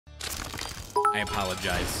I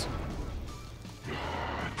apologize.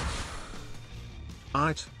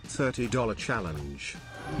 Aight, $30 challenge.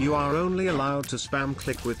 You are only allowed to spam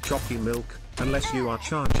click with Choppy Milk, unless you are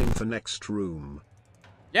charging for next room.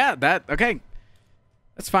 Yeah, okay.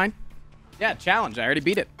 That's fine. Yeah, challenge. I already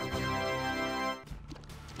beat it. I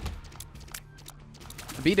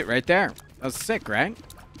beat it right there. That was sick, right?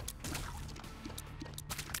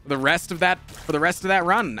 For the rest of that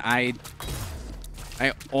run, I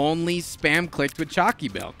only spam clicked with Chalky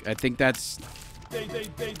Milk. I think that's...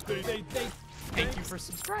 Thank you for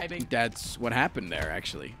subscribing. That's what happened there,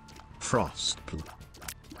 actually. Frost.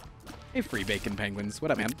 Hey, free bacon penguins. What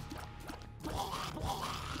up, man? I'll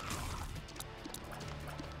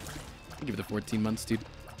give it the 14 months, dude.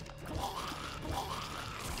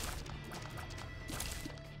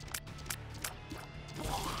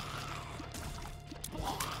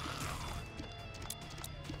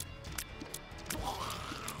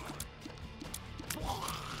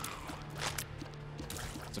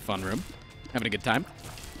 It's a fun room. Having a good time.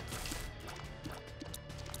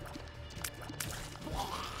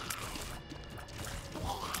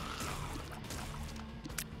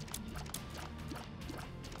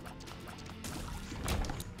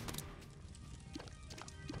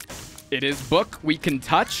 It is book we can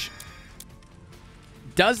touch.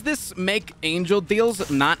 Does this make angel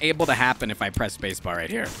deals not able to happen if I press spacebar right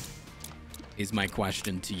here? Is my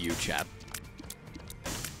question to you, chat.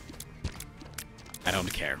 I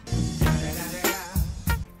don't care.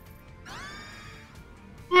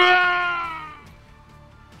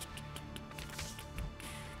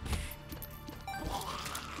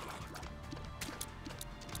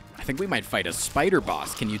 I think we might fight a spider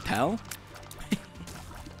boss. Can you tell?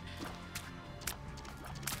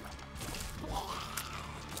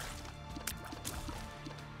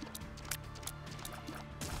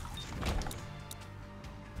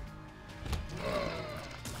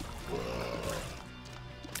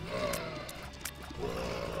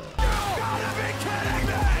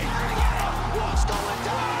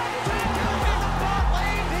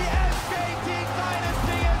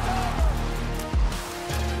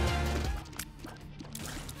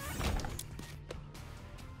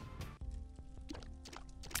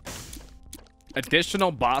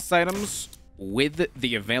 Additional boss items with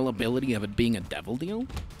the availability of it being a devil deal?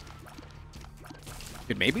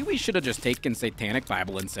 Dude, maybe we should have just taken Satanic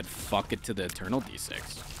Bible and said fuck it to the Eternal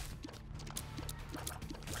D6.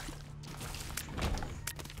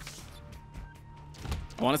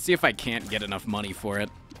 I want to see if I can't get enough money for it.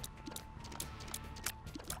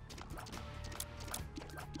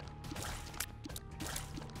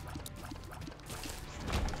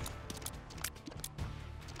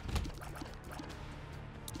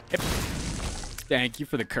 Thank you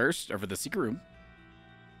for the curse, or for the secret room.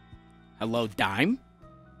 Hello, Dime.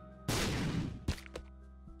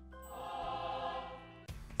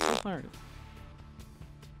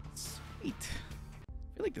 Sweet.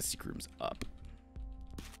 I feel like the secret room's up.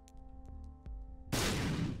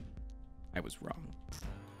 I was wrong.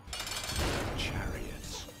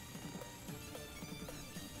 Chariots.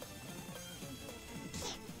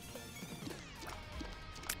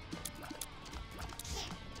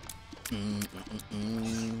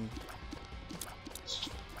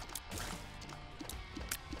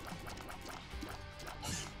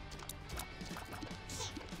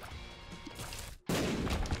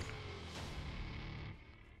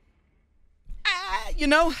 You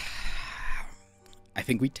know, I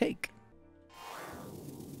think we take.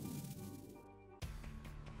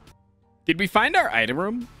 Did we find our item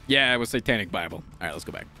room? Yeah, it was Satanic Bible. All right, let's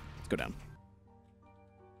go back. Let's go down.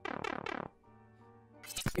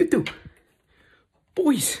 YouTube.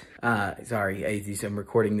 Boys. Sorry, I'm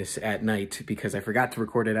recording this at night because I forgot to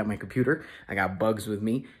record it at my computer. I got bugs with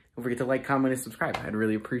me. Don't forget to like, comment, and subscribe. I'd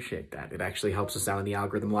really appreciate that. It actually helps us out in the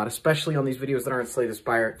algorithm a lot, especially on these videos that aren't Slay the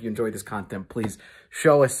Spire. If you enjoy this content, please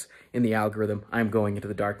show us in the algorithm. I'm going into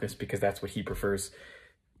the darkness because that's what he prefers.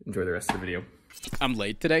 Enjoy the rest of the video. I'm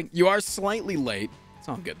late today. You are slightly late. It's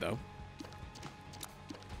all good, though.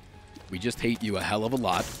 We just hate you a hell of a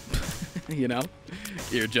lot. You know?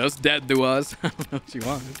 You're just dead to us. I don't know what you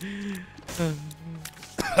want.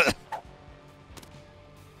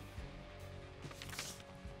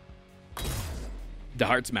 Do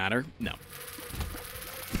hearts matter? No.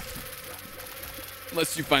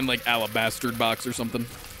 Unless you find, like, Alabaster box or something.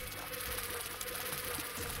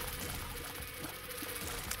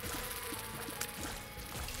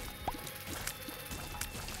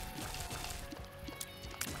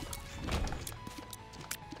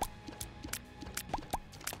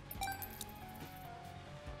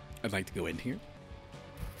 I'd like to go in here.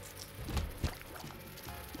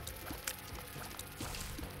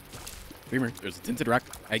 Dreamer, there's a tinted rock.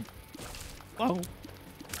 Whoa.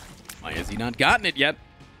 Why has he not gotten it yet?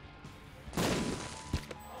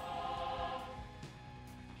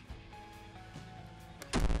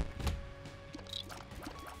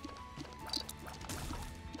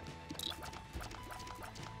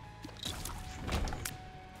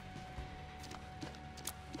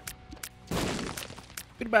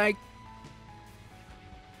 Goodbye.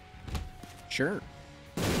 Sure.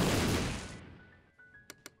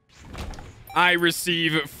 I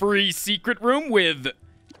receive free secret room with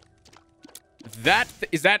that.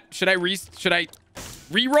 Is that, should I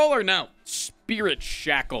re-roll or no? Spirit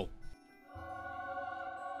Shackle.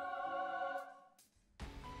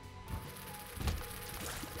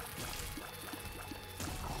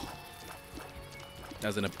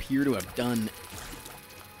 Doesn't appear to have done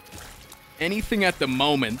anything at the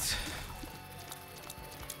moment.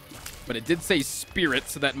 But it did say spirit,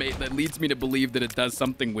 so that leads me to believe that it does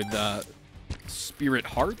something with spirit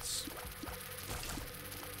hearts.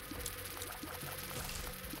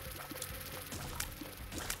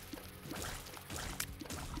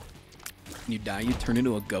 When you die, you turn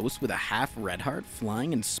into a ghost with a half red heart,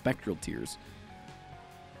 flying, and spectral tears.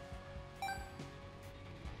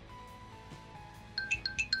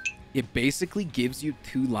 It basically gives you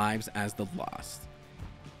 2 lives as the lost.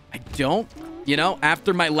 I don't, you know,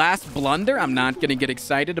 after my last blunder, I'm not going to get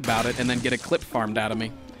excited about it and then get a clip farmed out of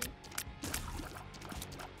me.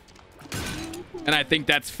 And I think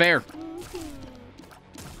that's fair.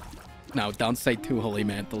 No, don't say 2 holy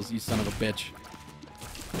mantles, you son of a bitch.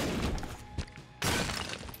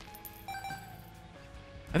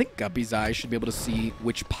 I think Guppy's eyes should be able to see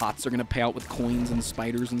which pots are going to pay out with coins and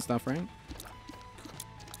spiders and stuff, right?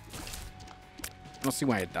 I don't see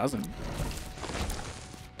why it doesn't.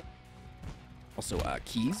 Also,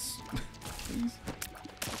 keys, please.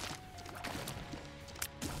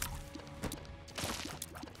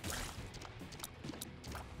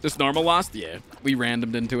 Just normal lost? Yeah, we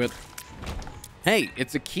randomed into it. Hey,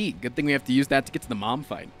 it's a key. Good thing we have to use that to get to the mom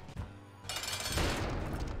fight.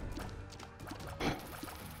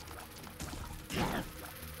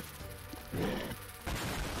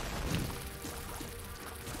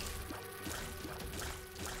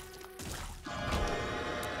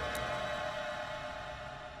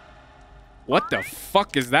 What the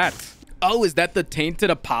fuck is that? Oh, is that the tainted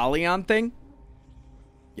Apollyon thing?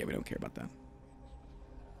 Yeah, we don't care about that.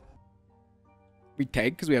 We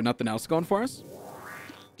take because we have nothing else going for us?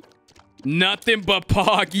 Nothing but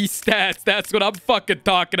Poggy stats. That's what I'm fucking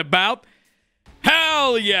talking about.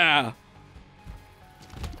 Hell yeah.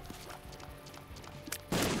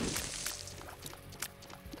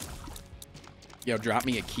 Yo, drop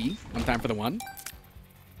me a key. One time for the one.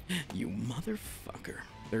 You motherfucker.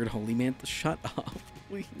 3rd Holy Mantle, shut up,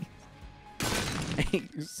 please.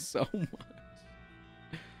 Thank you so much.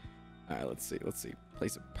 All right, let's see. Let's see.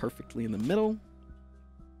 Place it perfectly in the middle.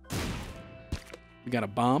 We got a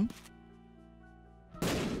bomb.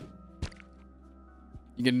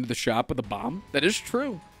 You get into the shop with a bomb? That is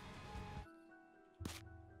true.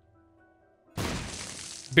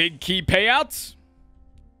 Big key payouts.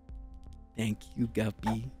 Thank you,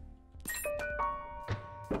 Guppy.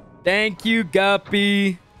 Thank you,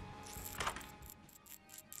 Guppy.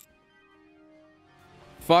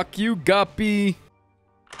 Fuck you, Guppy.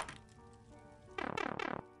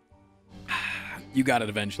 You got it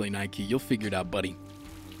eventually, Nike. You'll figure it out, buddy.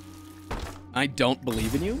 I don't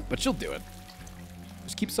believe in you, but you'll do it.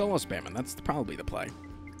 Just keep solo spamming. That's probably the play.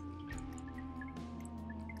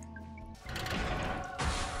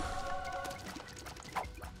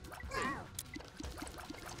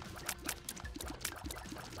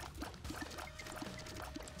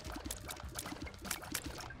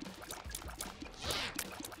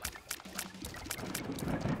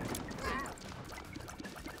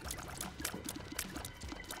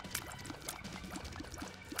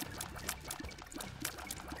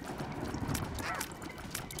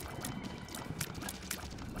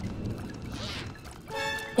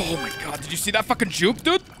 Oh my god, did you see that fucking juke,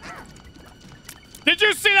 dude? Did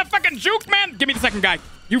you see that fucking juke, man? Give me the second guy.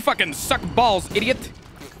 You fucking suck balls, idiot.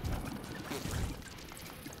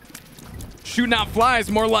 Shooting out flies,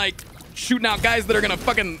 more like shooting out guys that are gonna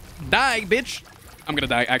fucking die, bitch. I'm gonna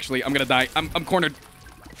die, actually. I'm gonna die. I'm cornered.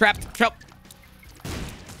 Trapped. Trapped.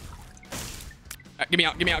 Get me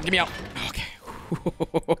out, get me out, get me out.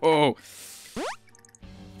 Okay.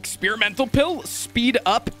 Experimental pill, speed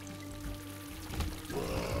up.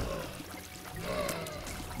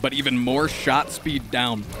 But even more shot speed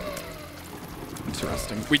down.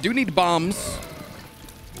 Interesting. We do need bombs.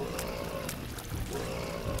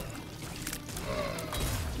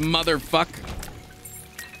 Motherfuck.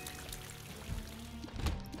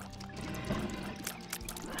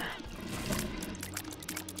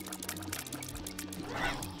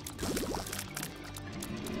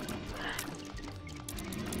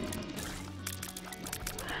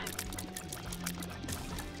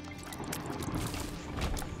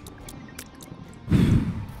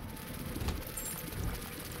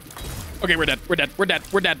 Okay, we're dead. We're dead. We're dead.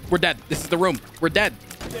 We're dead. We're dead. This is the room. We're dead.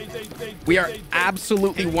 We are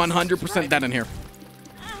absolutely 100% dead in here.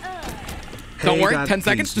 Don't worry. 10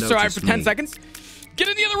 seconds to survive for 10 seconds. Get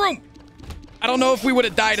in the other room. I don't know if we would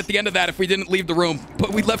have died at the end of that if we didn't leave the room,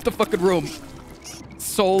 but we left the fucking room.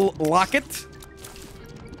 Soul Locket.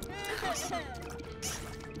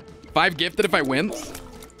 5 gifted if I win.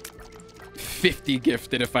 50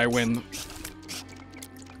 gifted if I win.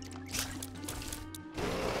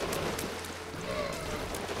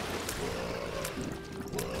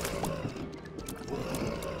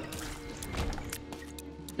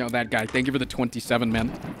 Yo, that guy. Thank you for the 27, man.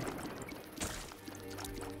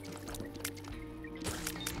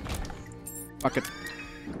 Fuck it.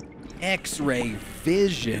 X-ray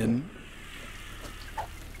vision.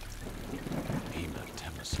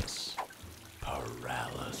 Hematemesis.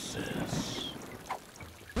 Paralysis.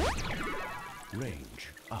 Range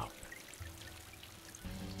up.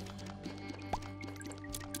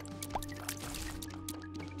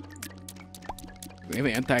 Do we have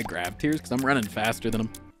anti-grav tears? Because I'm running faster than him.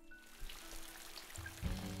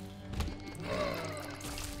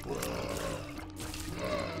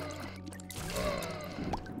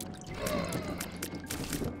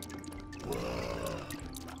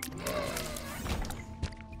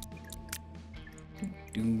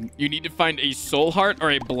 You need to find a soul heart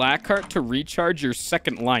or a black heart to recharge your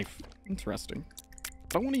second life. Interesting. I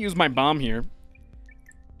don't want to use my bomb here.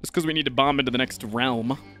 Just because we need to bomb into the next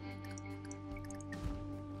realm.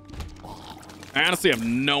 I honestly have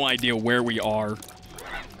no idea where we are.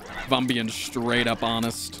 If I'm being straight up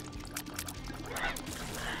honest.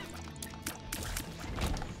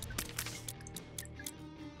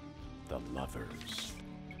 The lovers.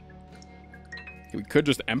 We could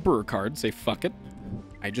just Emperor card, say fuck it.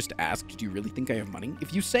 I just asked, do you really think I have money?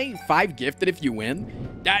 If you say 5 gifted if you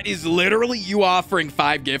win, that is literally you offering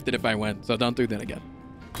 5 gifted if I win. So don't do that again.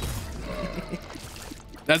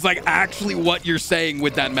 That's like actually what you're saying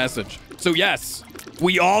with that message. So yes,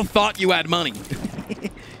 we all thought you had money.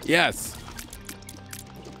 Yes.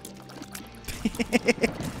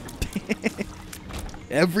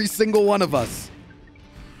 Every single one of us.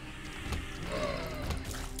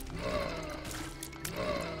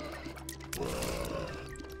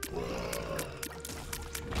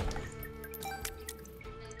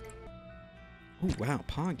 Oh, wow,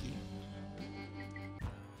 Poggy.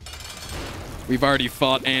 We've already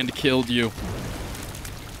fought and killed you.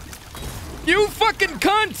 You fucking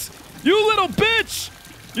cunt! You little bitch!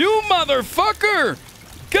 You motherfucker!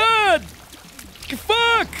 God!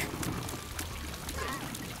 Fuck!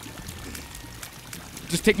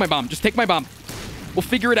 Just take my bomb. Just take my bomb. We'll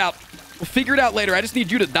figure it out. We'll figure it out later. I just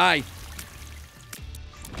need you to die.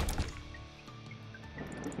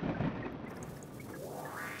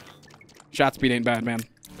 Shot speed ain't bad, man.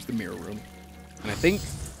 There's the mirror room. And I think...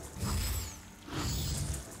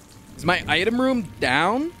 Is my item room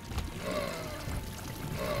down?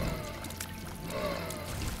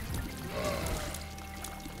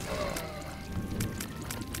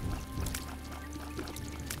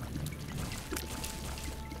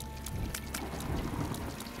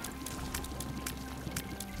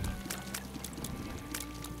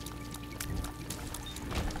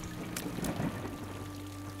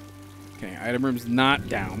 Okay, item room's not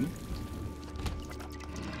down.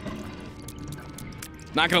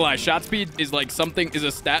 Not gonna lie, shot speed is like something, is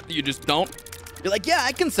a stat that you just don't. You're like, yeah,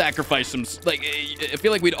 I can sacrifice some, like, I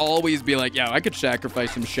feel like we'd always be like, yeah, I could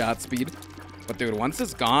sacrifice some shot speed. But dude, once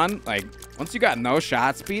it's gone, like, once you got no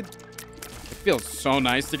shot speed, it feels so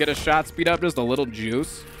nice to get a shot speed up, just a little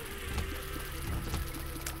juice.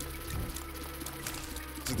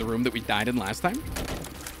 This is the room that we died in last time.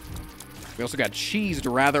 We also got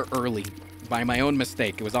cheesed rather early by my own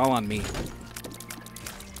mistake. It was all on me.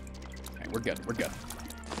 Okay, we're good. We're good.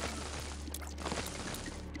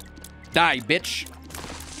 Die, bitch.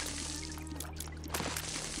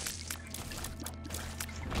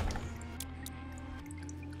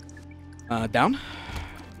 Down.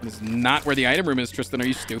 This is not where the item room is, Tristan. Are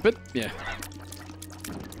you stupid? Yeah.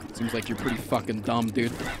 Seems like you're pretty fucking dumb,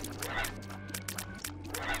 dude.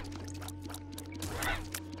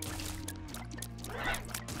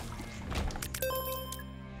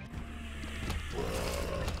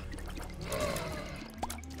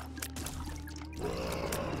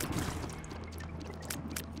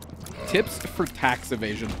 Tips for tax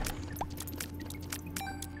evasion.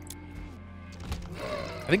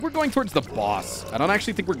 I think we're going towards the boss. I don't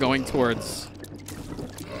actually think we're going towards...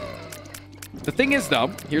 The thing is,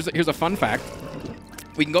 though, here's a fun fact.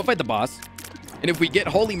 We can go fight the boss, and if we get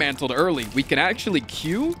Holy Mantled early, we can actually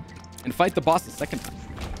queue and fight the boss the second time.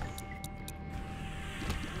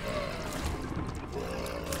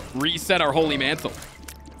 reset our holy mantle.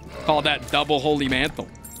 Call that double holy mantle.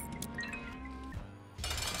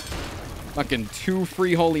 Fucking 2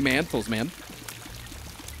 free holy mantles, man.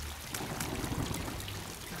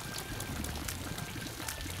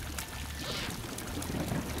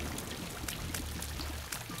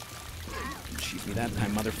 Cheese me that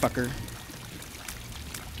time, motherfucker.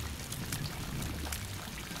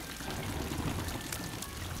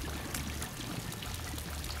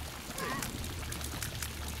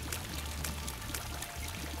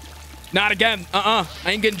 Not again. I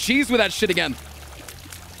ain't getting cheese with that shit again.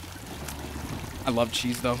 I love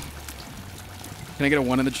cheese, though. Can I get a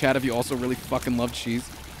 1 in the chat if you also really fucking love cheese?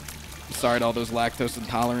 I'm sorry to all those lactose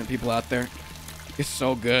intolerant people out there. It's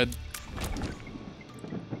so good.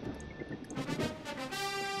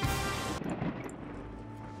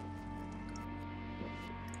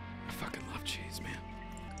 I fucking love cheese, man.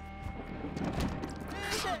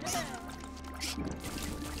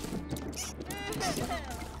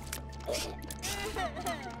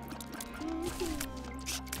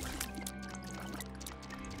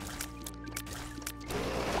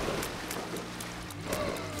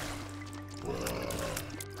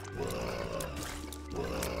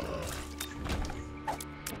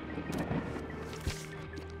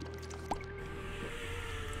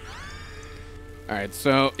 All right,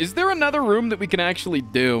 so is there another room that we can actually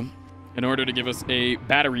do in order to give us a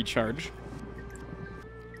battery charge?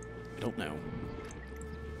 I don't know.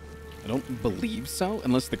 I don't believe so,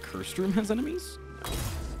 unless the cursed room has enemies.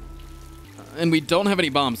 And we don't have any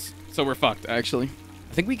bombs, so we're fucked, actually.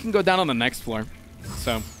 I think we can go down on the next floor,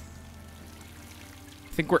 so I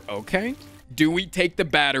think we're okay. Do we take the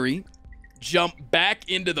battery, jump back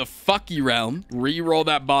into the fucky realm, re-roll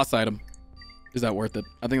that boss item? Is that worth it?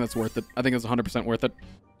 I think that's worth it. I think it's 100% worth it.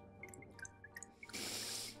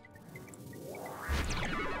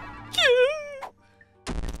 Yeah.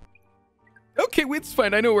 Okay, it's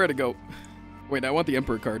fine. I know where to go. Wait, I want the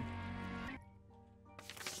Emperor card.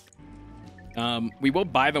 We will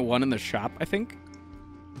buy the one in the shop, I think.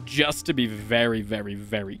 Just to be very, very,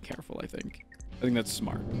 very careful, I think. I think that's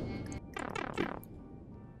smart.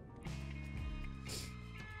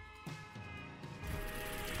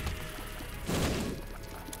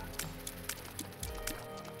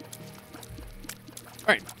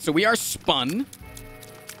 All right, so we are spun,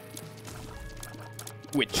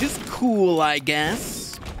 which is cool, I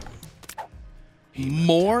guess.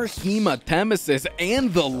 More hematemesis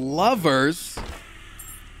and the lovers.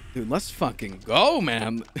 Dude, let's fucking go,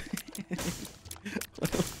 man.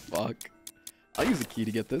 What the fuck? I'll use a key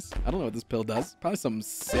to get this. I don't know what this pill does. Probably something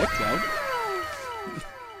sick, though.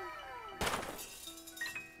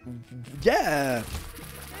 Yeah.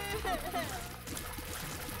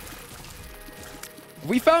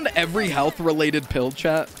 We found every health-related pill,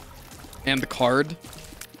 chat, and the card.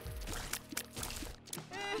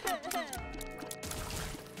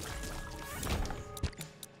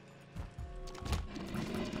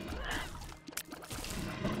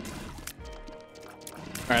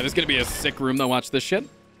 All right, this is gonna be a sick room though. Watch this shit.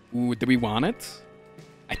 Ooh, do we want it?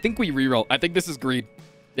 I think we reroll. I think this is greed.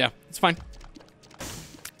 Yeah, it's fine.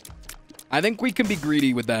 I think we can be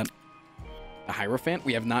greedy with that. A Hierophant?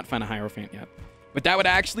 We have not found a Hierophant yet. But that would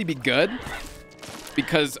actually be good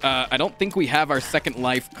because I don't think we have our second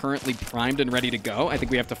life currently primed and ready to go. I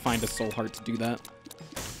think we have to find a soul heart to do that.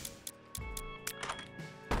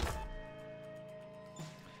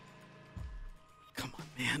 Come on,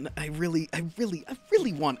 man. I really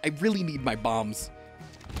need my bombs.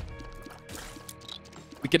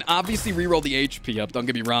 We can obviously reroll the HP up, don't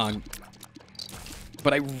get me wrong.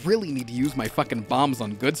 But I really need to use my fucking bombs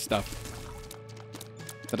on good stuff.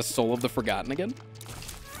 Is that a Soul of the Forgotten again?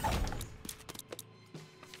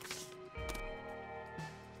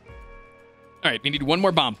 All right, we need one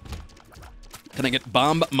more bomb. Can I get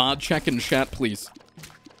bomb mod check in chat, please?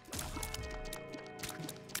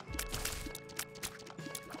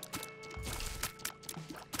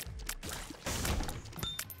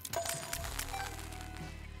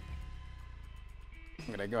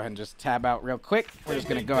 I'm gonna go ahead and just tab out real quick. We're just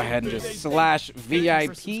gonna go ahead and just slash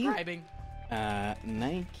VIP.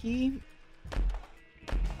 Nike.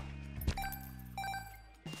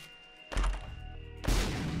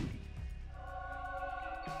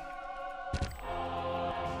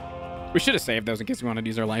 We should have saved those in case we wanted to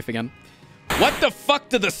use our life again. What the fuck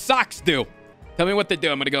do the socks do? Tell me what they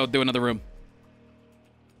do. I'm gonna go do another room.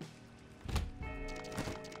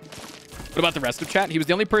 What about the rest of chat? He was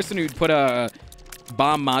the only person who put a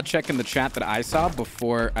bomb mod check in the chat that I saw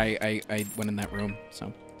before I went in that room,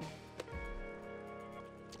 so.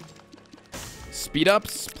 Speed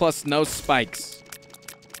ups plus no spikes.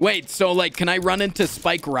 Wait, so like, can I run into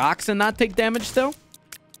spike rocks and not take damage still?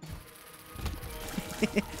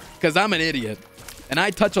 Because I'm an idiot. And I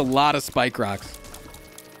touch a lot of spike rocks.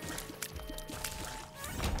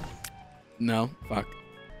 No, fuck.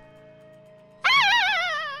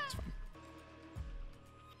 It's fine.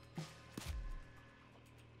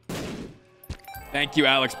 Thank you,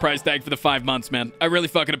 Alex. Price tag for the 5 months, man. I really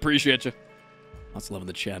fucking appreciate you. Lots of love in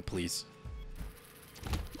the chat, please.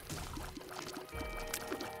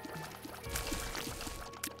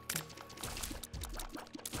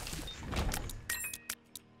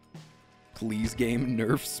 Please game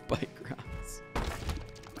nerf spike rocks.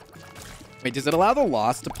 Wait, does it allow the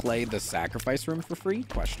Lost to play the sacrifice room for free?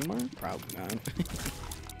 Question mark? Probably not.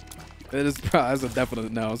 It is probably a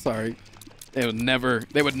definite no. Sorry, they would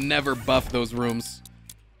never buff those rooms.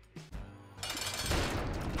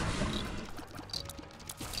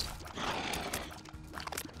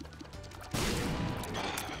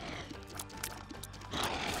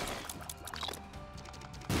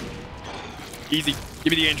 Easy.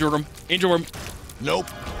 Give me the angel room. Angel room. Nope.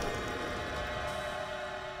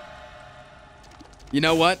 You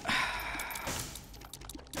know what?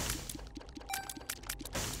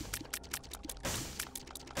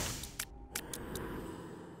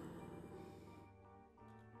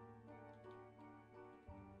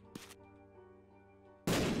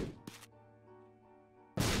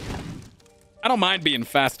 I don't mind being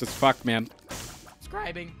fast as fuck, man.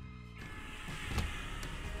 Subscribing.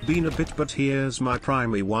 Been a bit, but here's my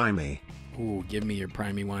primey-wimey. Ooh, give me your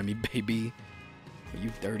primey-wimey, baby.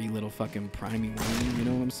 You dirty little fucking primey-wimey, you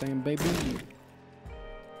know what I'm saying, baby?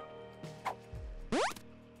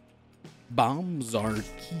 Bombs are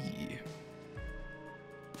key.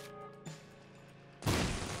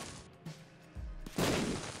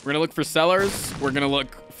 We're gonna look for sellers. We're gonna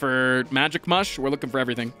look for magic mush. We're looking for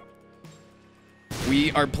everything.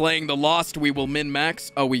 We are playing the Lost. We will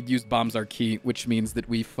min-max. Oh, we used bombs are key, which means that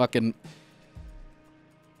we fucking...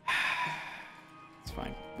 It's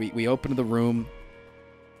fine. We open the room.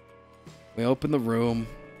 We open the room.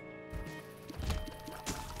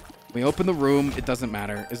 We open the room. It doesn't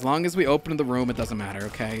matter. As long as we open the room, it doesn't matter,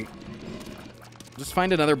 okay? Just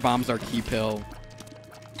find another bombs are key pill.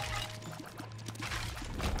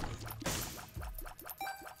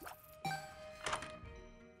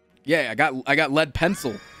 Yeah, I got lead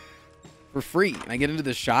pencil for free. And I get into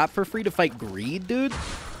the shop for free to fight greed, dude.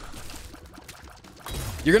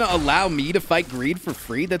 You're gonna allow me to fight greed for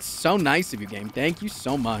free? That's so nice of you, game. Thank you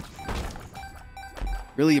so much.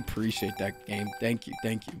 Really appreciate that, game. Thank you.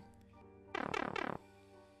 Thank you.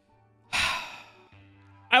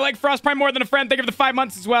 I like Frost Prime more than a friend. Thank you for the 5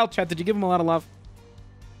 months as well. Chat, did you give him a lot of love?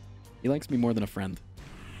 He likes me more than a friend.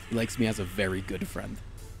 He likes me as a very good friend.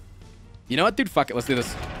 You know what, dude? Fuck it. Let's do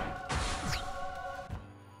this.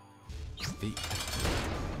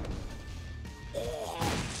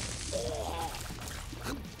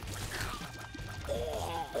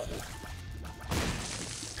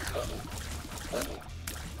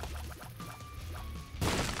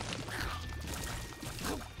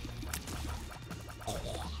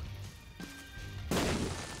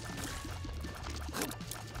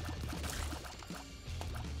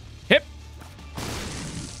 Hip.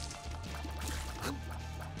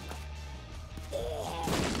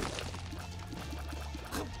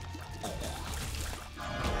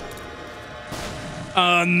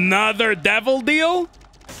 Another devil deal?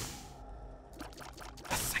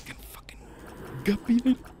 A second fucking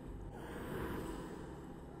guppy.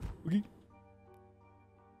 Okay.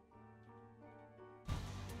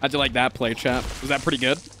 How'd you like that play, chat? Was that pretty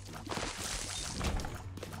good?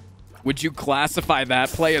 Would you classify that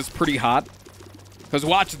play as pretty hot? Because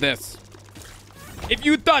watch this. If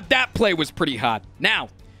you thought that play was pretty hot, now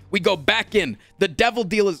we go back in. The devil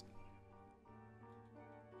deal is...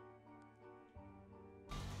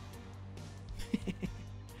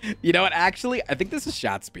 You know what? Actually, I think this is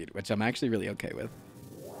shot speed, which I'm actually really okay with.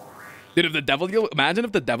 Dude, if the devil deal... Imagine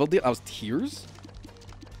if the devil deal... I was tears?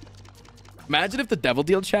 Imagine if the devil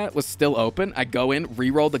deal chat was still open. I go in,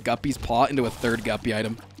 re-roll the guppy's paw into a third guppy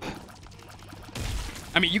item.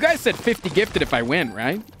 I mean, you guys said 50 gifted if I win,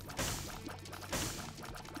 right?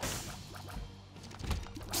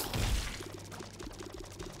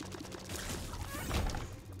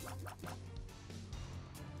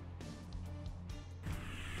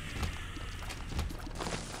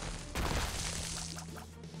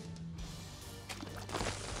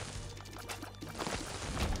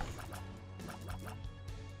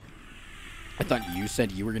 I thought you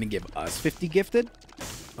said you were going to give us 50 gifted?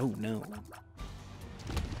 Oh, no.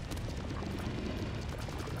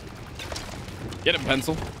 Get him,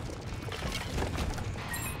 pencil.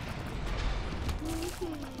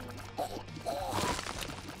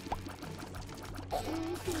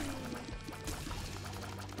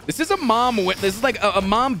 This is a mom. This is like a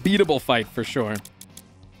mom beatable fight for sure.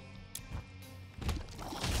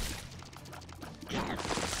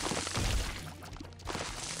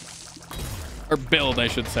 Or build, I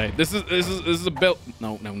should say. This is a build.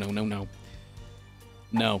 No.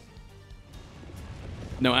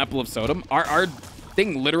 No, Apple of Sodom. Our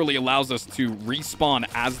thing literally allows us to respawn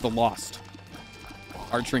as the Lost.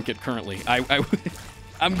 Our trinket currently.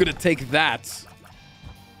 I'm gonna take that.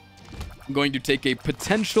 I'm going to take a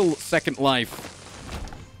potential second life.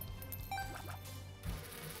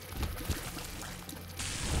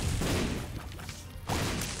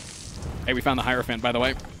 Hey, we found the Hierophant, by the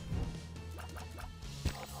way.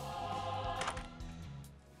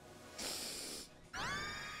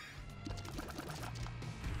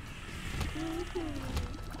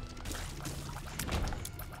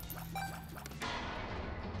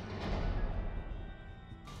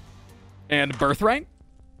 And Birthright?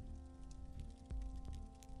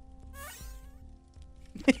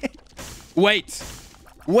 Wait.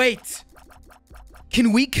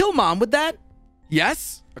 Can we kill Mom with that?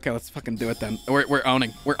 Yes? Okay, let's fucking do it then. We're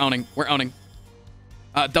owning.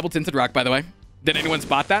 Double tinted rock, by the way. Did anyone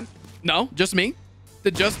spot that? No? Just me?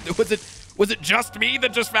 Was it just me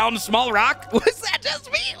that just found a small rock? Was that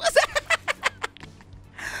just me? Was that?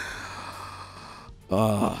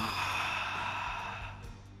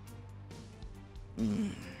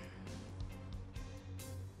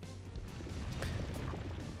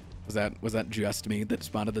 Was that just me that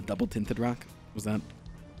spotted the double tinted rock? Was that?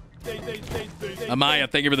 Amaya,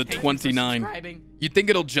 thank you for the 29. You think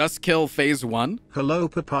it'll just kill phase 1? Hello,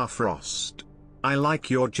 Papa Frost. I like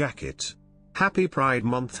your jacket. Happy Pride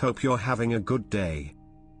Month. Hope you're having a good day.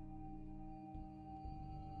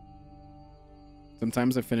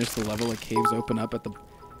 Sometimes I finish the level, like caves open up at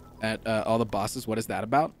all the bosses. What is that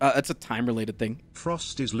about? That's a time-related thing.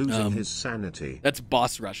 Frost is losing his sanity. That's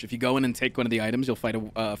boss rush. If you go in and take one of the items, you'll fight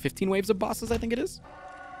 15 waves of bosses, I think it is.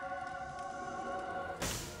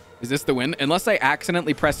 Is this the win? Unless I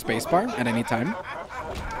accidentally press spacebar at any time.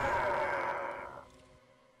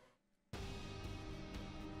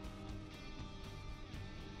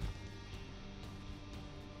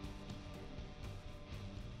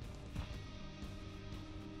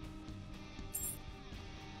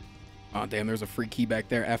 Oh, damn, there's a free key back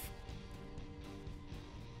there, F.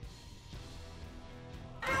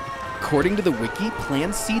 According to the wiki,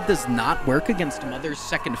 Plan C does not work against Mother's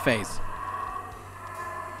second phase.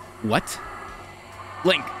 What?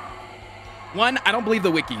 Link. One, I don't believe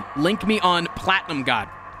the wiki. Link me on Platinum God.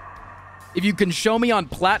 If you can show me on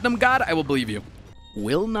Platinum God, I will believe you.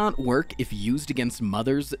 Will not work if used against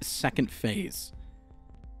Mother's second phase.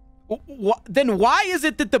 Then why is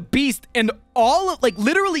it that the Beast and all of, like,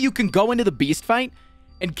 literally you can go into the Beast fight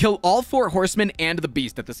and kill all 4 horsemen and the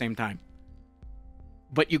Beast at the same time,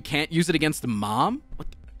 but you can't use it against the Mom? What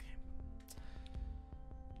the, okay.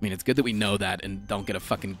 I mean, it's good that we know that and don't get a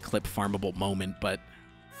fucking clip farmable moment, but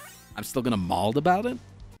I'm still gonna mauled about it.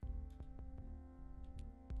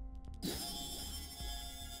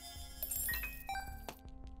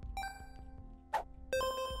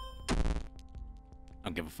 I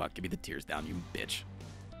don't give a fuck. Give me the tears down, you bitch.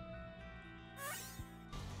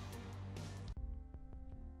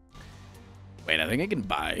 Wait, I think I can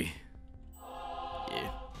buy. Yeah.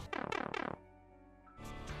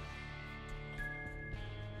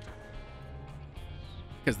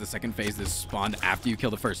 Because the second phase is spawned after you kill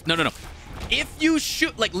the first. No. If you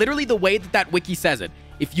shoot, like literally the way that wiki says it,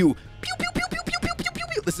 if you pew pew pew pew pew pew pew pew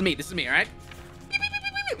pew. This is me, all right? Pew, pew, pew, pew,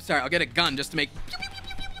 pew. Sorry, I'll get a gun just to make pew, pew,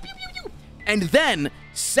 pew, pew, pew, pew, pew. And then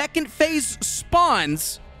second phase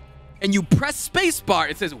spawns and you press spacebar,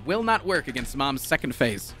 it says will not work against Mom's second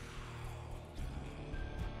phase.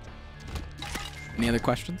 Any other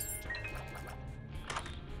questions?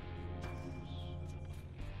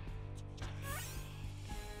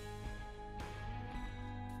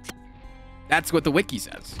 That's what the wiki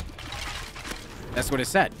says. That's what it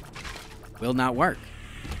said. Will not work.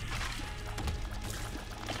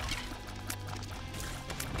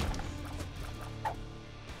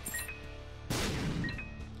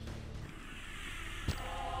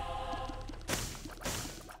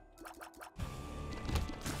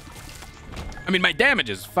 I mean, my damage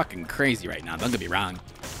is fucking crazy right now. Don't get me wrong.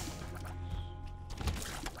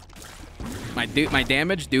 My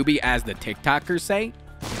damage do be, as the TikTokers say,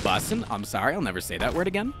 bussin'. I'm sorry, I'll never say that word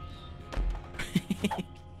again.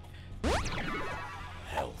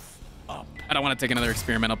 Health up. I don't want to take another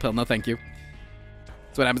experimental pill. No, thank you.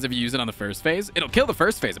 That's what happens if you use it on the first phase. It'll kill the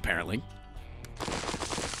first phase, apparently.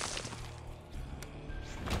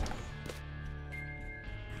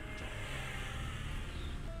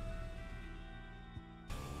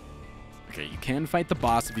 Okay, you can fight the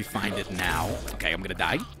boss if you find it now. Okay, I'm gonna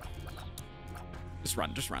die. Just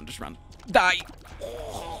run, just run, just run. Die!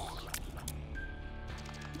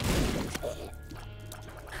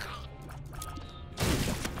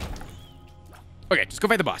 Okay, just go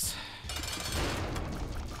fight the boss.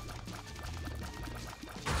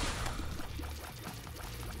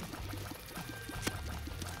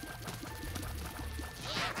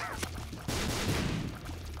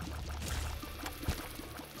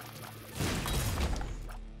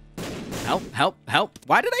 Help, help, help.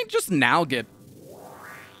 Why did I just now get...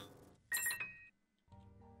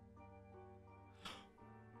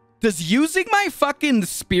 Does using my fucking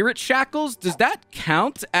spirit shackles, does that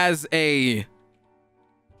count as a...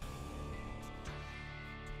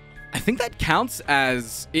 I think that counts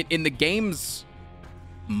as... In the game's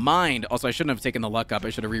mind... Also, I shouldn't have taken the luck up. I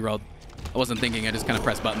should have rerolled. I wasn't thinking. I just kind of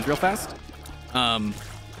pressed buttons real fast.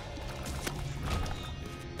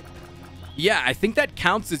 Yeah, I think that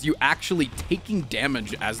counts as you actually taking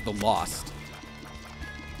damage as the Lost.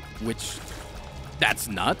 Which, that's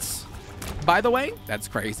nuts. By the way, that's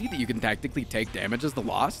crazy that you can tactically take damage as the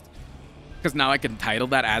Lost. Because now I can title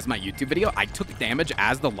that as my YouTube video. I took damage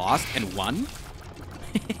as the Lost and won.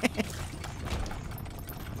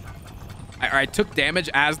 I took damage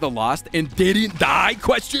as the Lost and didn't die?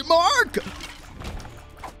 Question mark!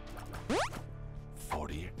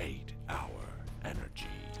 48-hour energy.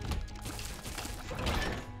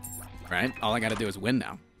 Right? All I gotta do is win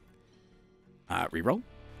now. Reroll.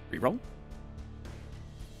 Reroll.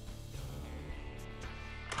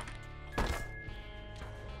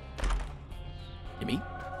 Gimme.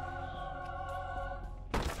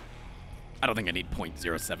 I don't think I need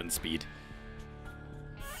 0.07 speed.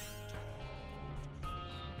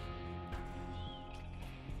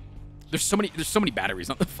 There's so many batteries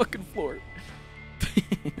on the fucking floor.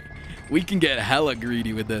 We can get hella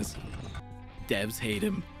greedy with this. Devs hate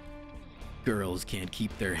him. Girls can't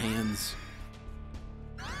keep their hands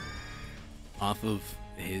off of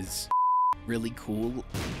his really cool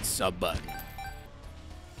sub button. Okay.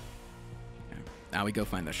 Now we go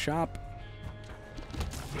find the shop.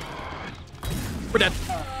 We're dead.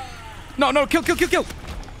 No, no, kill, kill, kill, kill.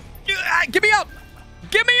 Get me out.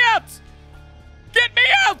 Get me out. Get me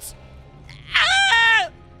out. Ah!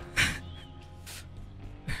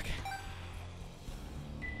 Okay.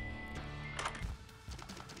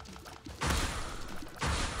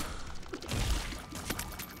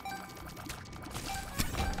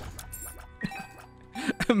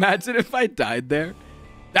 Imagine if I died there.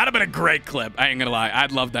 That'd have been a great clip. I ain't gonna lie.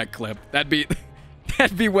 I'd love that clip. That'd be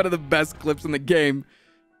one of the best clips in the game.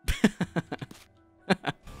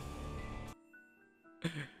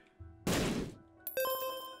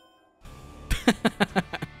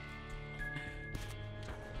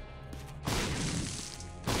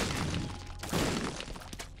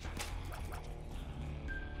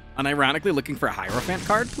 Unironically looking for a Hierophant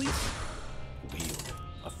card, please? Wheel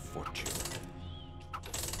of Fortune.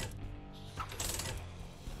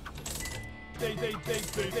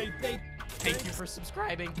 Thank you for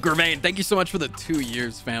subscribing. Gervain, thank you so much for the 2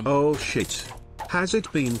 years, fam. Oh shit. Has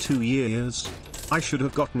it been 2 years? I should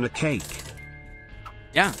have gotten a cake.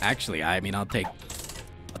 Yeah, actually, I mean, I'll take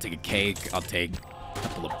a cake. I'll take a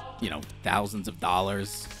couple of, thousands of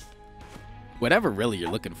dollars. Whatever really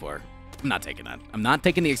you're looking for. I'm not taking that. I'm not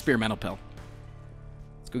taking the experimental pill.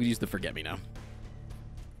 Let's go use the Forget Me Now.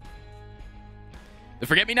 The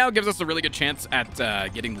Forget Me Now gives us a really good chance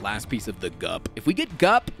at getting the last piece of the Gup. If we get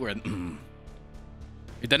Gup, we're...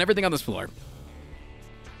 We've done everything on this floor.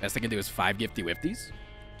 Best I can do is 5 Gifty Wifties.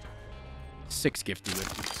 6 Gifty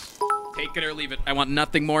Wifties. Take it or leave it. I want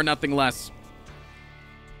nothing more, nothing less.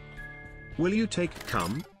 Will you take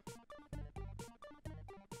cum?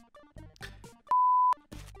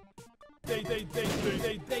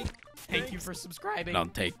 Thank you for subscribing.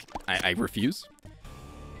 Don't take. I refuse.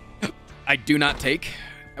 I do not take.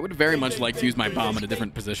 I would very much like to use my bomb in a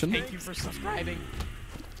different position. Thank you for subscribing.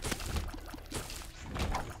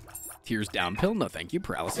 Tears down pill, no thank you.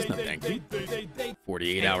 Paralysis, no thank you.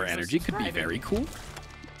 48-hour energy could be very cool.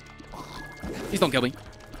 Please don't kill me.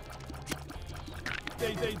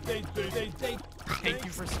 Thank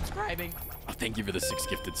you for subscribing. Oh, thank you for the 6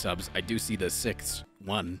 gifted subs. I do see the 6th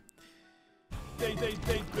one.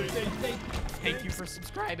 Thank you for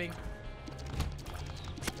subscribing.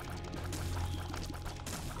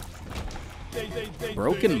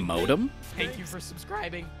 Broken modem? Thank you for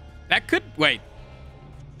subscribing. That could... Wait.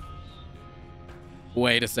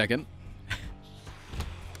 Wait a second.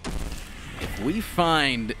 If we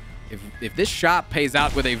find... If this shop pays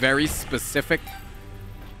out with a very specific...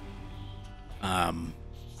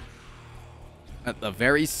 a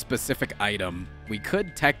very specific item, we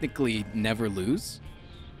could technically never lose.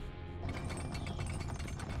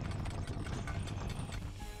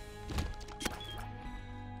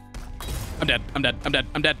 I'm dead. I'm dead. I'm dead.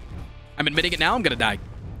 I'm dead. I'm admitting it now. I'm gonna die.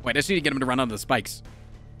 Wait, I just need to get him to run onto the spikes.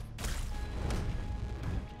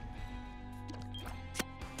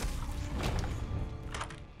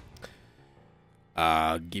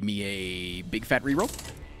 Give me a big fat reroll.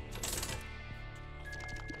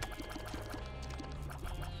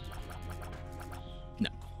 No.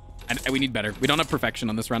 We need better. We don't have perfection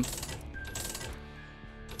on this run.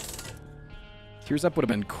 Tears Up would have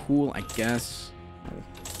been cool, I guess. Oh.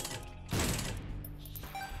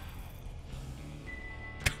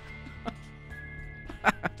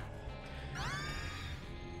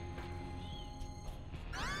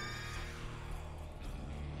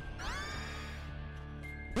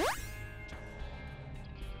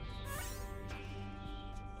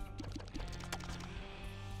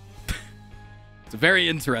 It's a very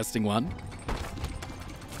interesting one.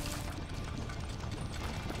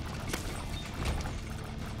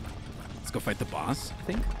 Let's go fight the boss, I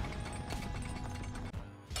think.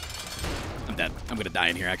 I'm dead. I'm gonna die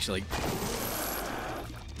in here, actually.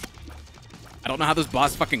 I don't know how this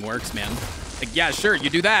boss fucking works, man. Like, yeah, sure, you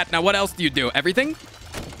do that. Now, what else do you do? Everything?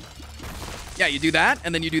 Yeah, you do that,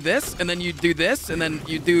 and then you do this, and then you do this, and then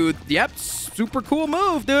you do... Yep, super cool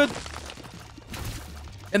move, dude.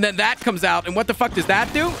 And then that comes out, and what the fuck does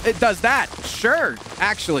that do? It does that. Sure,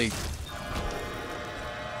 actually.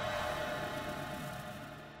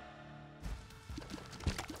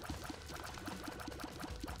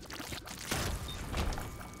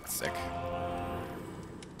 Sick.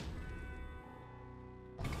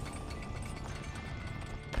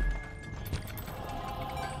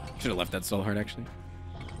 Should have left that soul heart, actually.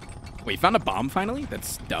 Wait, you found a bomb finally?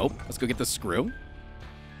 That's dope. Let's go get the screw.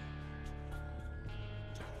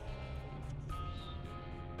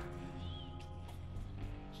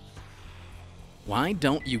 Why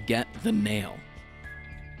don't you get the nail?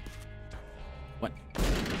 What?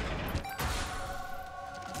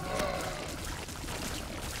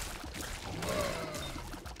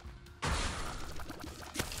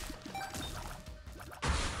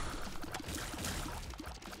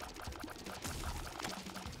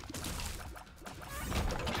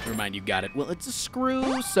 Never mind, you got it. Well, it's a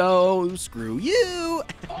screw, so screw you.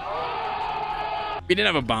 We didn't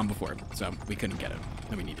have a bomb before, so we couldn't get it.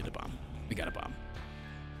 And we needed a bomb. We got a bomb.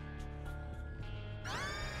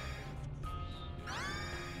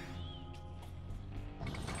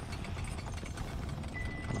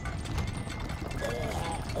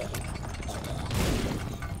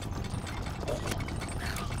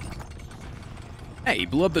 Hey, he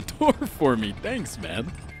blew up the door for me. Thanks, man.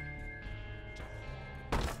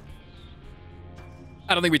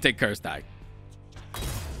 I don't think we take Curse Die.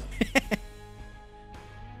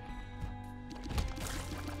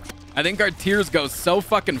 I think our tears go so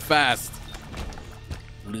fucking fast.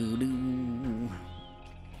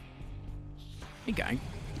 Hey, guy.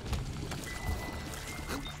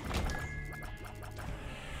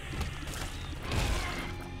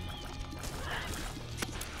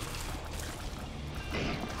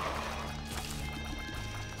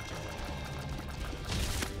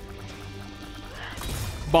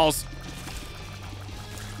 Balls.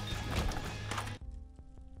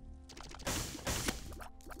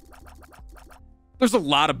 There's a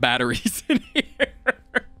lot of batteries in here.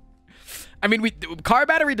 I mean, car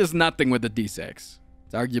battery does nothing with the D6. It's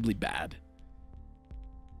arguably bad.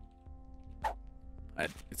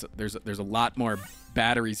 There's a lot more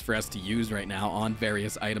batteries for us to use right now on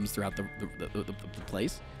various items throughout the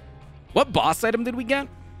place. What boss item did we get?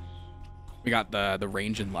 We got the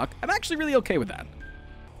range and luck. I'm actually really okay with that.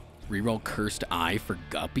 Reroll Cursed Eye for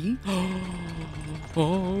Guppy.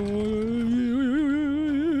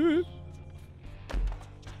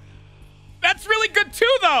 That's really good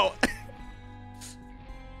too, though.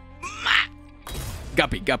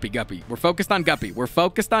 Guppy. We're focused on Guppy. We're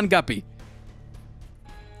focused on Guppy.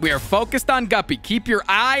 We are focused on Guppy. Keep your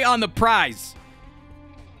eye on the prize.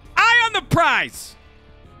 Eye on the prize.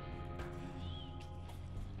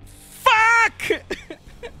 Fuck.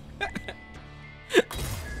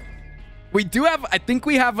 We do have, I think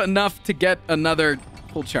we have enough to get another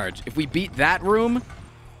full charge. If we beat that room,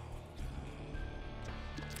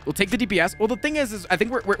 we'll take the DPS. Well, the thing is I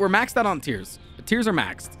think we're maxed out on tears. The tears are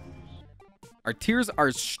maxed. Our tears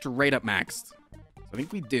are straight up maxed. So I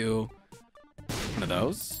think we do one of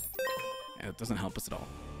those. Yeah, it doesn't help us at all.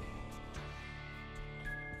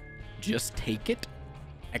 Just take it.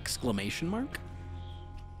 Exclamation mark.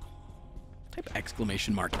 Type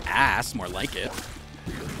exclamation mark ass, more like it.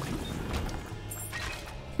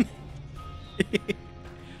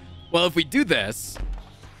 Well, if we do this...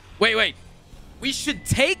 Wait. We should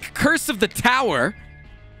take Curse of the Tower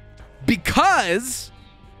because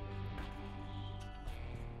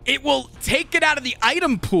it will take it out of the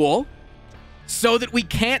item pool so that we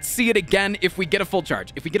can't see it again if we get a full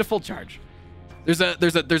charge. If we get a full charge. There's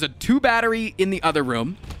a 2 battery in the other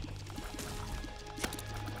room.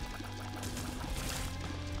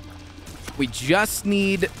 We just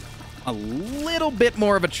need a little bit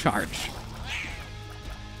more of a charge.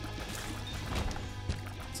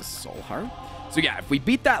 It's a soul heart. So yeah, if we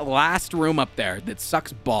beat that last room up there that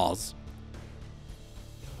sucks balls,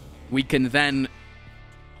 we can then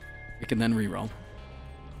reroll.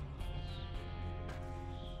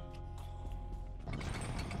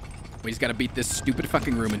 We just gotta beat this stupid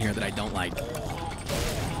fucking room in here that I don't like.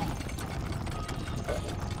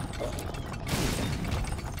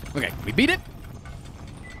 Okay, we beat it.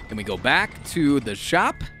 Then we go back to the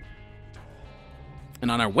shop. And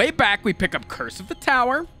on our way back, we pick up Curse of the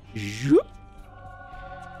Tower. Zoop.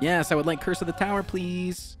 Yes, I would like Curse of the Tower,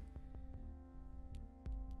 please.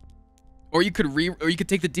 Or you could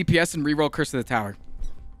take the DPS and reroll Curse of the Tower.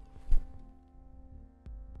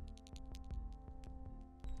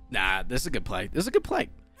 Nah, this is a good play. This is a good play.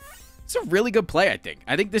 It's a really good play, I think.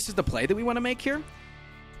 I think this is the play that we want to make here.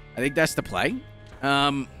 I think that's the play.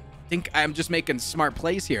 I think I'm just making smart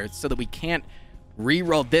plays here so that we can't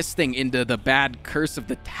reroll this thing into the bad Curse of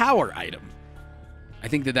the Tower item. I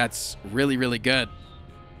think that that's really, really good.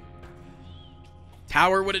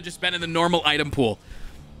 Tower would have just been in the normal item pool.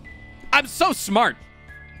 I'm so smart.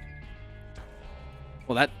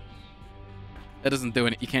 Well, that doesn't do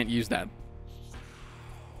it. You can't use that.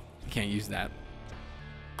 You can't use that.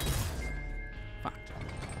 Fuck.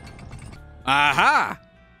 Aha!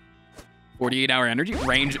 48-hour energy.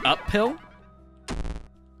 Range up pill. Oh,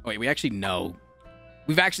 wait, we actually know.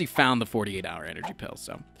 We've actually found the 48-hour energy pill,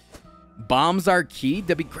 so. Bombs are key.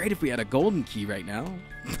 That'd be great if we had a golden key right now.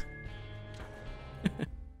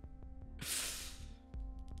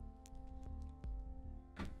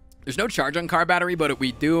 There's no charge on car battery, but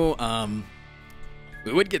we do,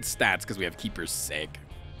 we would get stats because we have Keeper's Sake.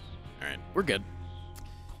 All right, we're good.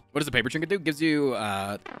 What does the paper trinket do? It gives you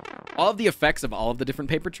all of the effects of all of the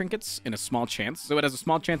different paper trinkets in a small chance. So it has a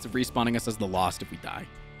small chance of respawning us as the Lost if we die.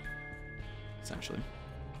 Essentially.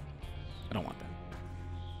 I don't want that.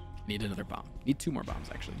 Need another bomb. Need 2 more bombs,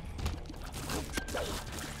 actually.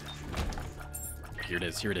 Here it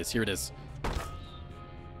is. Here it is. Here it is.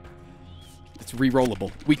 It's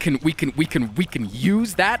re-rollable. We can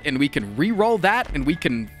use that, and we can re-roll that, and we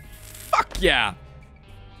can... Fuck yeah!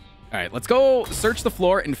 All right, let's go search the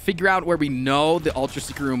floor and figure out where we know the Ultra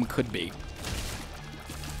Secret Room could be.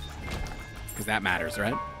 Because that matters,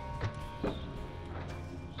 right?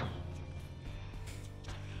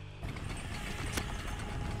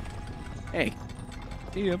 Hey.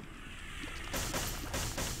 See ya.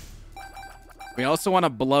 We also want to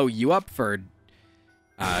blow you up for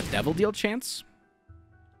Devil Deal chance.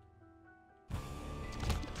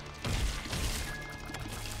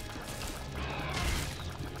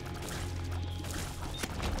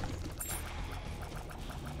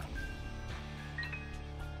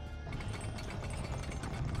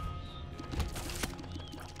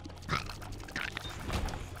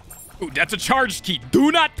 Ooh, that's a charge key.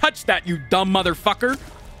 Do not touch that, you dumb motherfucker.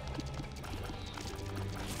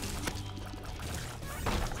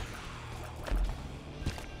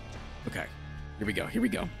 Okay. Here we go. Here we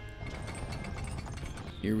go.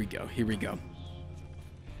 Here we go. Here we go.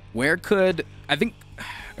 Where could... I think...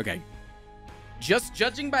 Okay. Just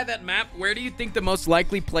judging by that map, where do you think the most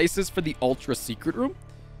likely place is for the Ultra Secret Room?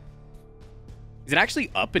 Is it actually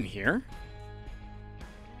up in here?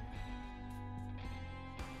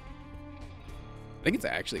 I think it's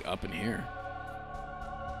actually up in here.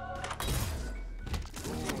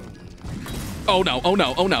 Oh no, oh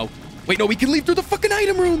no, oh no. Wait, no, we can leave through the fucking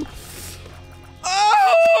item room.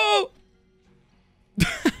 Oh!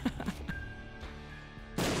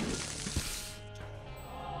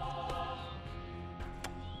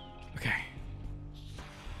 Okay.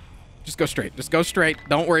 Just go straight. Just go straight.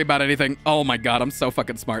 Don't worry about anything. Oh my god, I'm so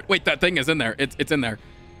fucking smart. Wait, that thing is in there. It's in there.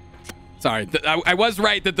 Sorry, I was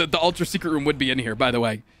right that the Ultra Secret Room would be in here, by the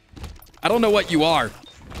way. I don't know what you are.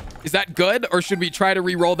 Is that good, or should we try to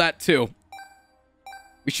re-roll that too?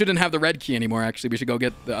 We shouldn't have the red key anymore, actually. We should go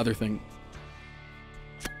get the other thing.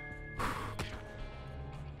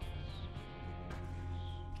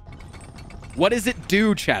 What does it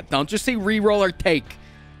do, chat? Don't just say re-roll or take.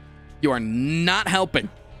 You are not helping.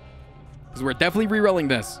 Because we're definitely re-rolling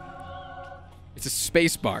this. It's a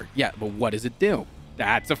space bar. Yeah, but what does it do?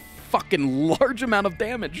 That's a fucking large amount of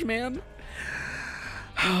damage, man.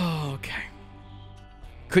 Okay.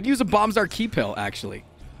 Could use a Bombzar key pill, actually.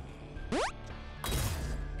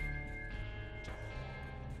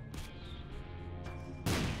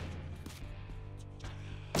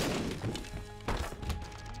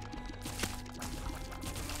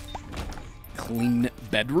 Clean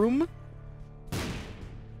bedroom?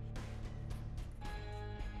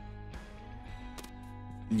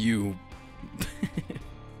 You...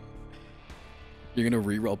 You're gonna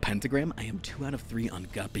reroll Pentagram? I am 2 out of 3 on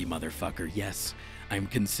Guppy, motherfucker. Yes, I'm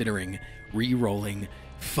considering rerolling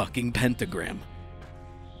fucking Pentagram.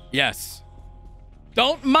 Yes.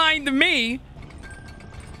 Don't mind me!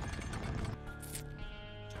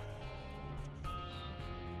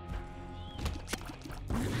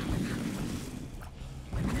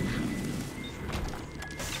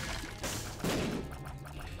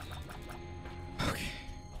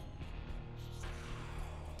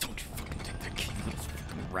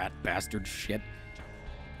 Rat bastard shit.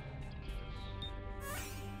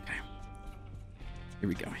 Okay. Here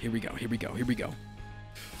we go. Here we go. Here we go. Here we go.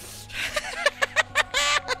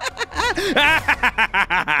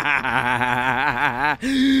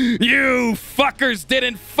 You fuckers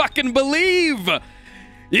didn't fucking believe.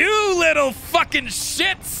 You little fucking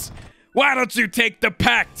shits. Why don't you take the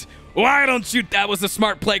pact? Why don't you? That was a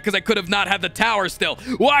smart play because I could have not had the tower still.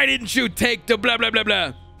 Why didn't you take the blah, blah, blah,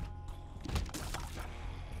 blah?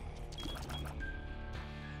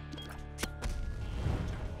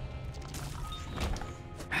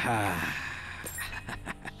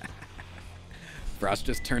 Frost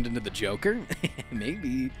just turned into the Joker?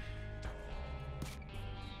 Maybe.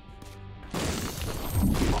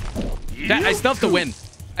 I still have to win.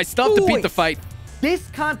 I still have to beat the fight. This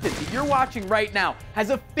content that you're watching right now has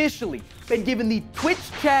officially been given the Twitch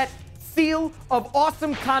chat seal of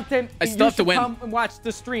awesome content. I still have to win. Come and watch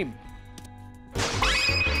the stream.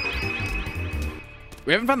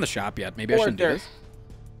 We haven't found the shop yet. Maybe I shouldn't do this.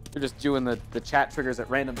 They're just doing the chat triggers at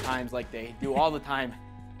random times like they do all the time.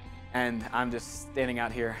 And I'm just standing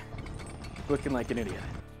out here looking like an idiot.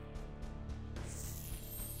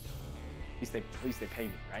 At least they pay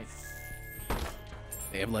me, right?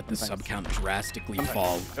 They have let the sub count drastically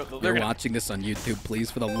fall. They're You're gonna- watching this on YouTube.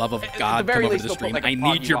 Please, for the love of At God, the very come over least, to the they'll put, stream. like, a I need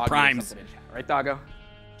Foggy your Woggy or primes. something in chat, right, doggo?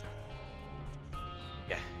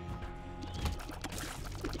 Yeah.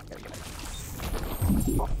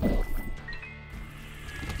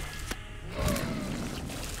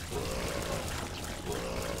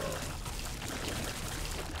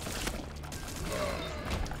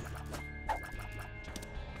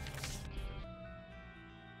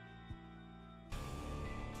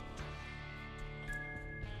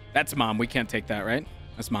 That's mom. We can't take that, right?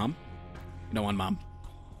 That's mom. You don't want mom.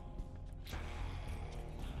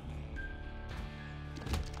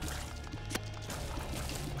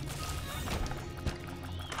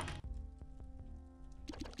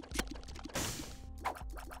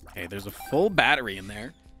 Okay, there's a full battery in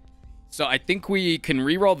there. So I think we can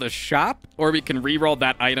reroll the shop, or we can reroll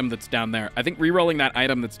that item that's down there. I think rerolling that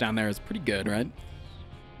item that's down there is pretty good, right?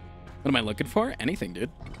 What am I looking for? Anything,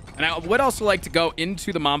 dude. And I would also like to go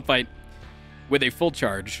into the mom fight with a full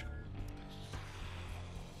charge.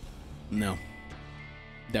 No.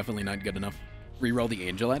 Definitely not good enough. Reroll the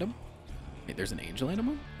angel item. Wait, there's an angel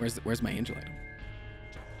item? Where's my angel item?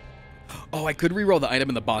 Oh, I could reroll the item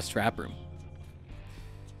in the boss trap room.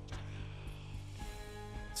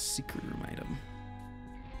 Secret room item.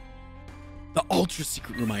 The ultra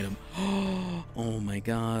secret room item. Oh my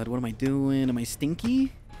god. What am I doing? Am I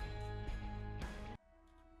stinky?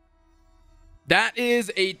 That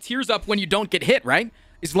is a tears up when you don't get hit, right?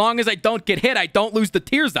 As long as I don't get hit, I don't lose the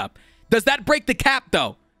tears up. Does that break the cap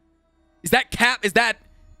though? Is that cap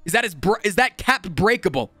cap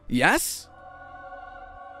breakable? Yes?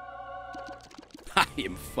 I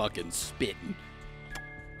am fucking spitting.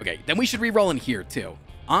 Okay, then we should re-roll in here too.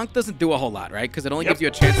 Ankh doesn't do a whole lot, right? Because it only gives you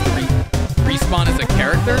a chance to respawn as a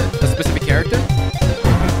character, a specific character.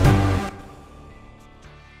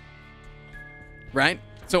 Right?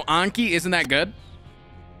 So Anki isn't that good?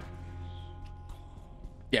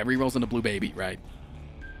 Yeah, rerolls into Blue Baby, right?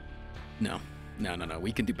 No.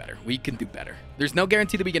 We can do better. We can do better. There's no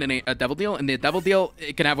guarantee that we get a Devil Deal, and the Devil Deal,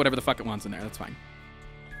 it can have whatever the fuck it wants in there. That's fine.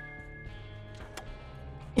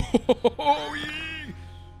 Oh, yeah.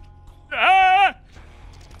 Ah!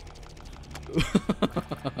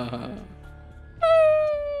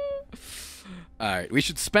 All right, we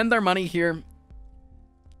should spend our money here.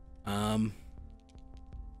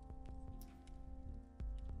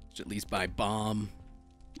 Should at least buy bomb.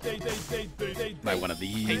 Buy one of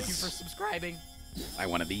these. Thank you for subscribing. Buy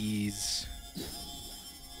one of these.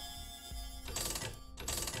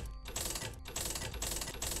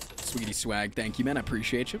 Sweetie Swag. Thank you, man. I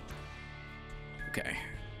appreciate you. Okay.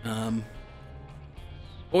 Oh,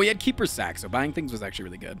 we had Keeper Sack, so buying things was actually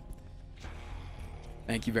really good.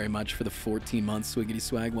 Thank you very much for the 14 months, Swiggity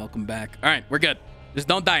Swag. Welcome back. All right, we're good. Just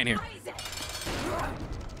don't die in here.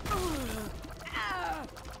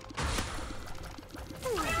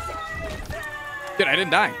 Dude, I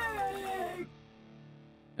didn't die.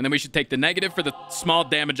 And then we should take the negative for the small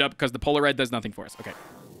damage up because the Polar Red does nothing for us. Okay.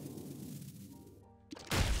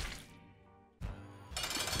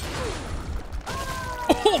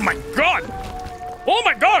 Oh my god! Oh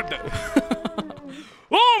my god!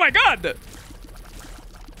 Oh my god!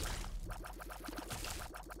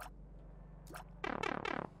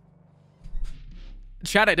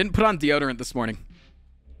 Chat, I didn't put on deodorant this morning.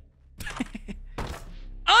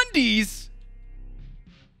 Undies!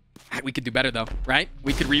 We could do better though, right?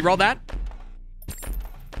 We could re-roll that.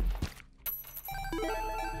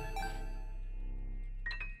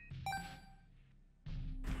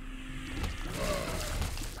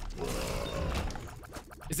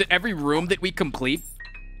 Is it every room that we complete?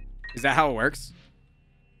 Is that how it works?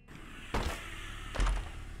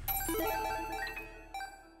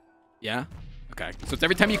 Yeah? Okay. So it's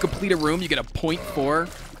every time you complete a room, you get a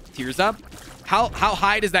 0.4 tears up. How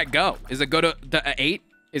high does that go? Is it go to the 8?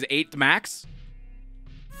 Is 8 the max?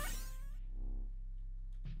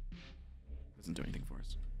 Doesn't do anything for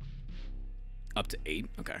us. Up to 8?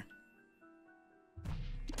 Okay.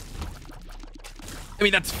 I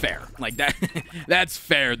mean, that's fair. Like, that. That's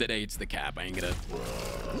fair that 8's the cap. I ain't gonna...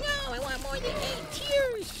 No, I want more than 8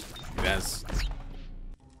 tears. Yes.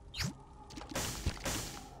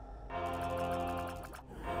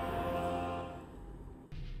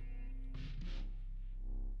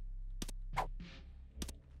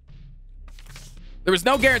 There was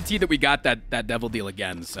no guarantee that we got that devil deal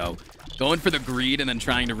again, so going for the greed and then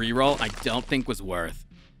trying to reroll, I don't think was worth,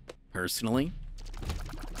 personally.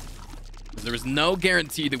 There was no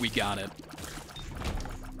guarantee that we got it.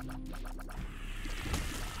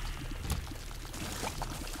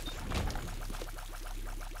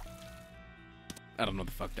 I don't know what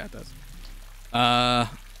the fuck that does.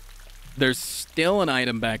 There's still an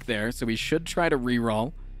item back there, so we should try to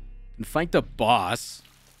reroll and fight the boss.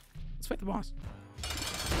 Let's fight the boss.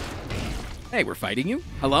 Hey, we're fighting you?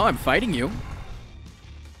 Hello, I'm fighting you.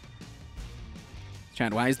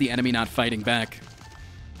 Chat, why is the enemy not fighting back?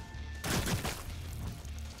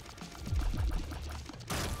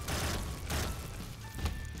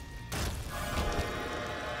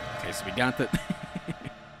 Okay, so we got the...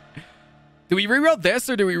 Do we reroll this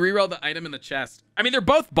or do we reroll the item in the chest? I mean, they're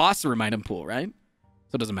both boss room item pool, right?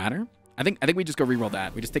 So it doesn't matter. I think we just go reroll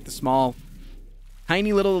that. We just take the small,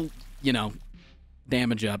 tiny little, you know,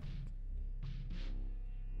 damage up.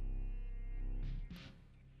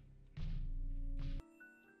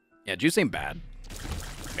 Yeah, juice ain't bad.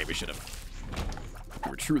 Maybe we should have. If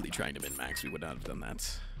we were truly trying to min-max, we would not have done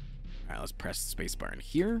that. All right, let's press the spacebar in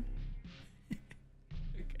here.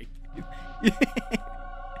 Okay.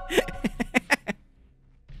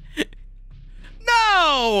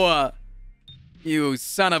 No! You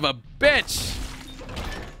son of a bitch!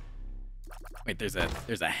 Wait, there's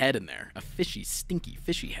a head in there. A fishy, stinky,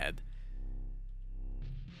 fishy head.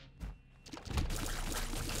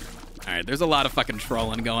 Alright, there's a lot of fucking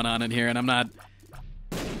trolling going on in here, and I'm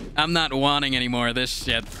not wanting any more of this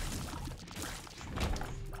shit.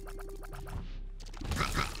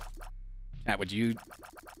 Matt, would you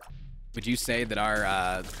say that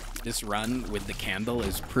our this run with the candle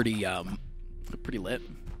is pretty lit?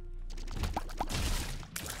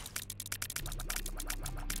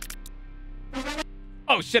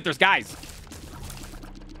 Oh shit, there's guys.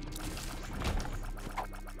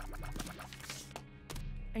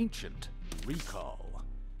 Ancient recall.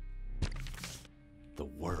 The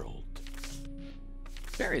world.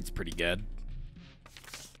 Barrett's pretty good.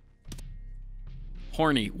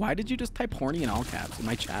 Horny. Why did you just type horny in all caps in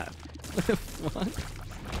my chat? What the fuck?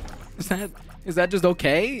 Is that just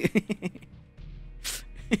okay?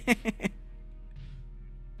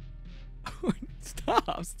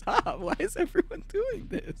 Stop. Why is everyone doing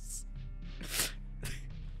this?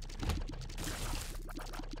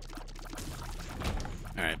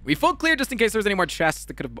 All right, we full clear just in case there was any more chests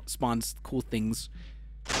that could have spawned cool things.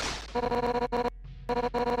 I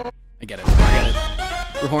get it.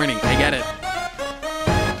 We're horny. I get it.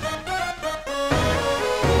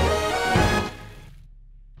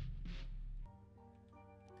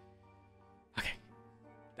 Okay,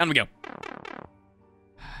 down we go.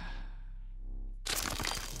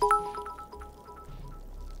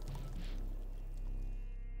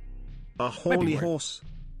 A horny horse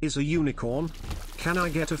is a unicorn. Can I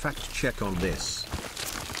get a fact check on this?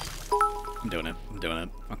 I'm doing it. I'm doing it.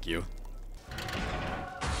 Fuck you.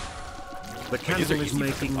 The these are candle is easy for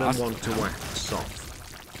making the them boss. want to wax off.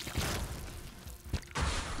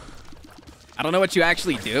 I don't know what you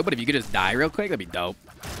actually do, but if you could just die real quick, that'd be dope.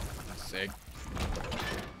 Sick.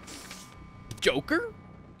 Joker?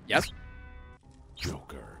 Yes.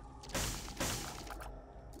 Joker.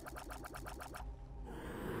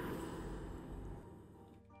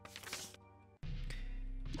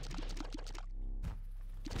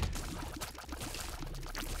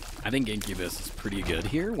 I think Incubus is pretty good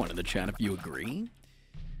here. One in the chat if you agree.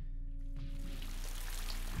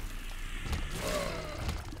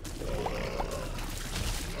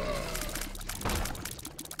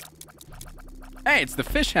 Hey, it's the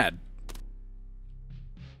fish head.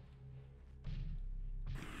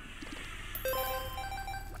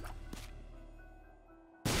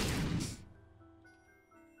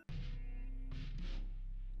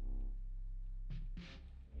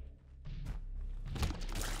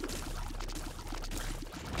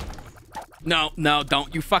 No, no,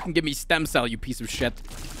 don't. You fucking give me stem cell, you piece of shit.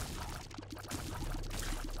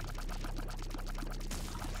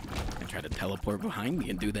 I try to teleport behind me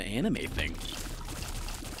and do the anime thing.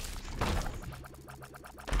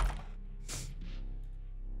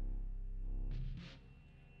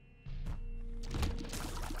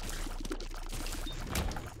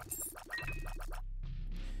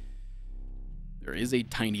 There is a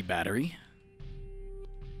tiny battery.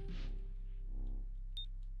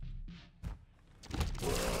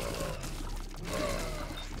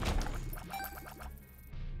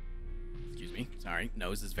 Excuse me. Sorry.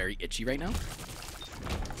 Nose is very itchy right now.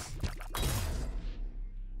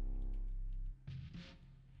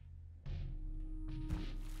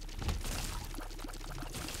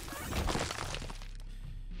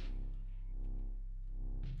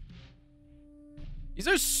 These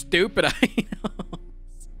are stupid items.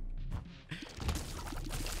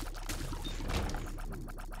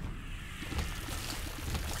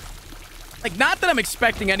 Like, not that I'm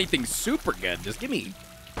expecting anything super good. Just give me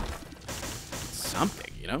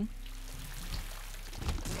something, you know?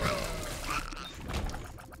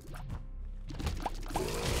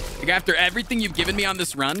 Like, after everything you've given me on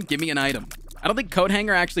this run, give me an item. I don't think Coat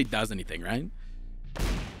Hanger actually does anything, right?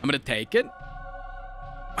 I'm gonna take it.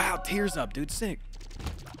 Wow, tears up, dude. Sick.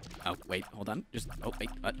 Oh, wait, hold on. Just, oh, wait,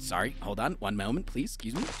 sorry. Hold on. One moment, please.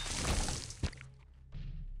 Excuse me.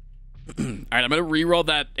 All right, I'm going to re-roll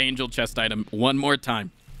that angel chest item one more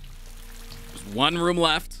time. There's one room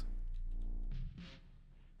left.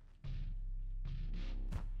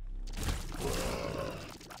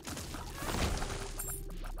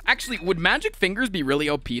 Actually, would Magic Fingers be really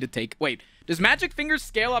OP to take? Wait, does Magic Fingers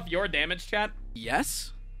scale up your damage, chat?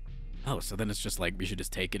 Yes? Oh, so then it's just like we should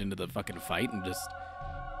just take it into the fucking fight and just...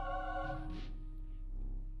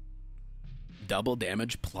 double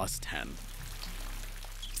damage plus 10.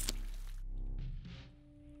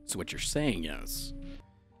 So what you're saying is...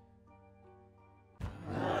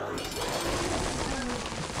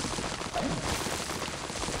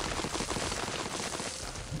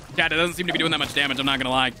 Chat, it doesn't seem to be doing that much damage, I'm not gonna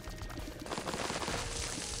lie.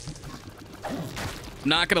 I'm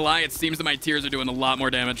not gonna lie, it seems that my tears are doing a lot more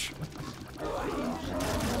damage.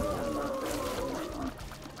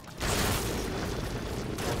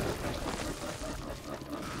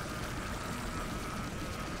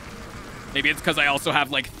 Maybe it's because I also have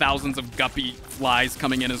like thousands of guppy flies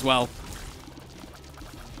coming in as well.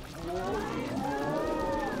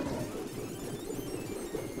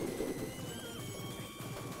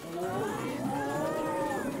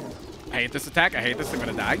 I hate this attack. I hate this. I'm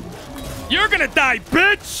gonna die. You're gonna die,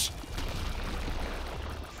 bitch!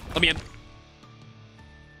 Let me in.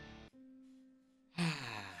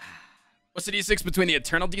 What's the D6 between the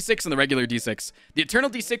Eternal D6 and the regular D6? The Eternal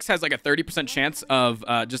D6 has like a 30% chance of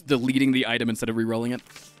just deleting the item instead of re-rolling it.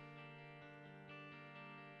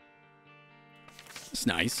 It's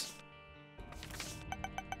nice.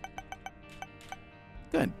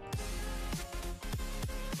 Good.